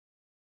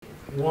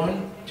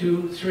1,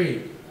 2,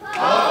 3.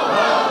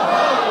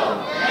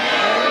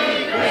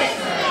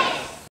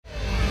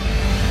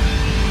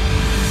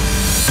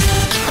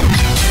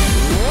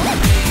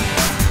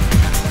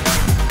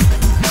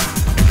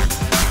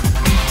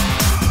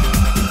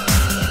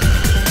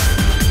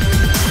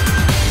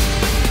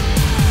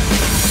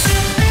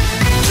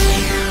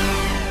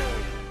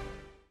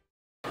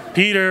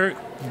 Peter,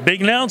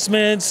 big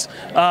announcements.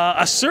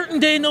 A certain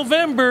day in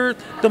November,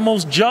 the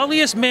most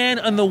jolliest man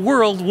in the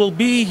world will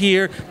be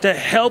here to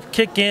help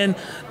kick in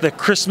the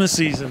Christmas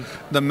season.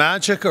 The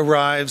magic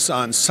arrives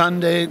on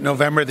Sunday,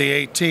 November the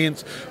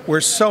 18th. We're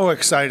so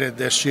excited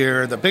this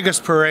year. The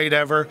biggest parade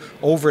ever,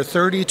 over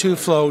 32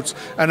 floats,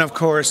 and of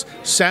course,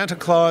 Santa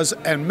Claus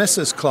and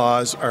Mrs.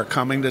 Claus are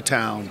coming to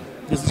town.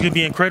 This is going to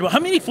be incredible. How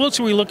many floats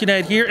are we looking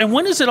at here, and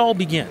when does it all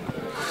begin?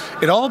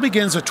 It all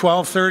begins at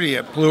 12:30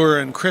 at Bloor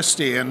and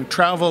Christie and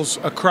travels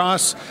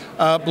across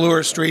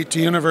Bloor Street to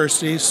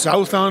University,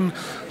 south on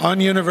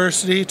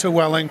University to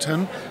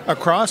Wellington,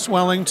 across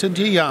Wellington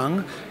to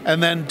Yonge,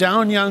 and then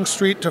down Yonge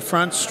Street to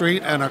Front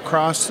Street and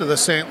across to the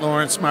St.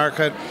 Lawrence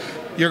Market.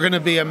 You're going to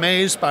be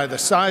amazed by the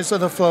size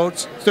of the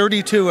floats,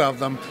 32 of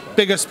them,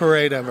 biggest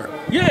parade ever.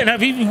 Yeah, and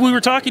we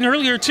were talking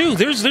earlier too,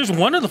 there's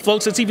one of the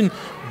floats that's even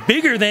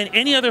bigger than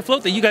any other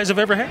float that you guys have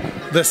ever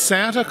had. The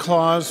Santa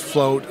Claus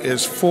float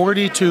is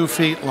 42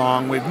 feet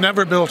long. We've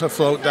never built a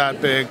float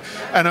that big,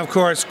 and of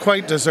course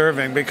quite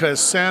deserving because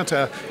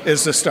Santa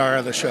is the star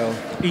of the show.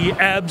 He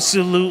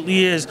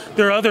absolutely is.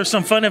 There are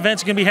some fun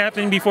events going to be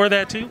happening before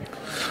that too?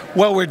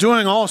 Well, we're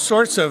doing all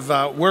sorts of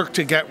work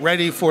to get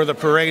ready for the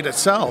parade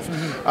itself.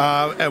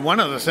 And one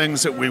of the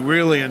things that we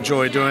really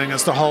enjoy doing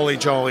is the Holly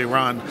Jolly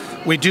Run.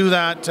 We do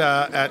that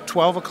at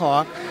 12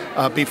 o'clock.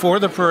 Before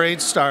the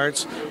parade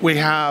starts, we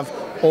have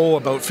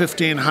about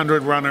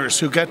 1,500 runners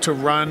who get to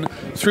run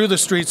through the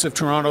streets of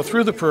Toronto,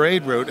 through the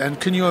parade route. And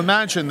can you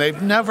imagine,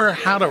 they've never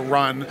had a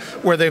run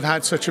where they've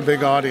had such a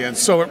big audience.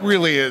 So it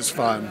really is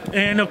fun.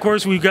 And of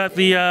course, we've got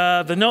the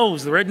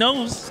Red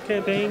Nose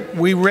campaign.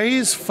 We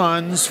raise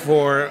funds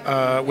for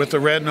with the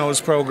Red Nose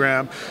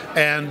program,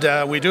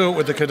 and we do it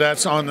with the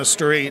cadets on the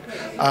street.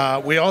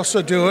 We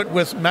also do it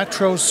with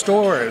Metro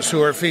stores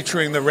who are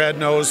featuring the Red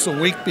Nose the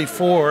week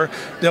before.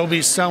 They'll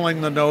be selling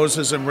the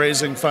noses and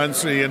raising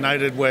funds for the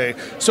United Way.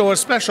 So a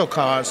special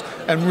cause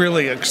and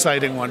really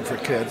exciting one for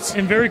kids.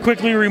 And very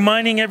quickly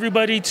reminding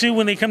everybody too,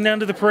 when they come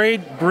down to the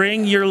parade,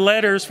 bring your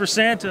letters for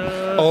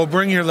Santa. Oh,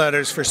 bring your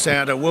letters for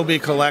Santa. We'll be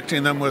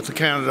collecting them with the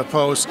Canada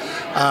Post.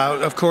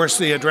 Of course,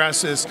 the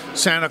address is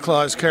Santa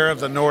Claus, care of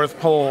the North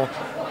Pole.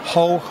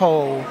 Ho,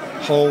 ho,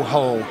 ho,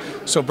 ho.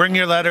 So bring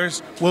your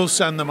letters. We'll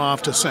send them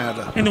off to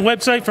Santa. And the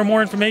website for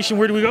more information,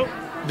 where do we go?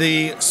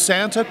 The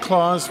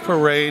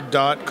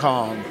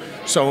SantaClausParade.com.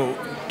 So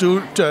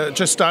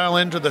just dial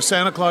into the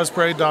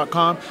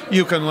SantaClausParade.com.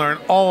 You can learn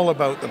all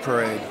about the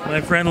parade.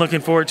 My friend, looking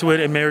forward to it,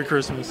 and Merry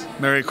Christmas.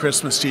 Merry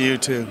Christmas to you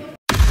too.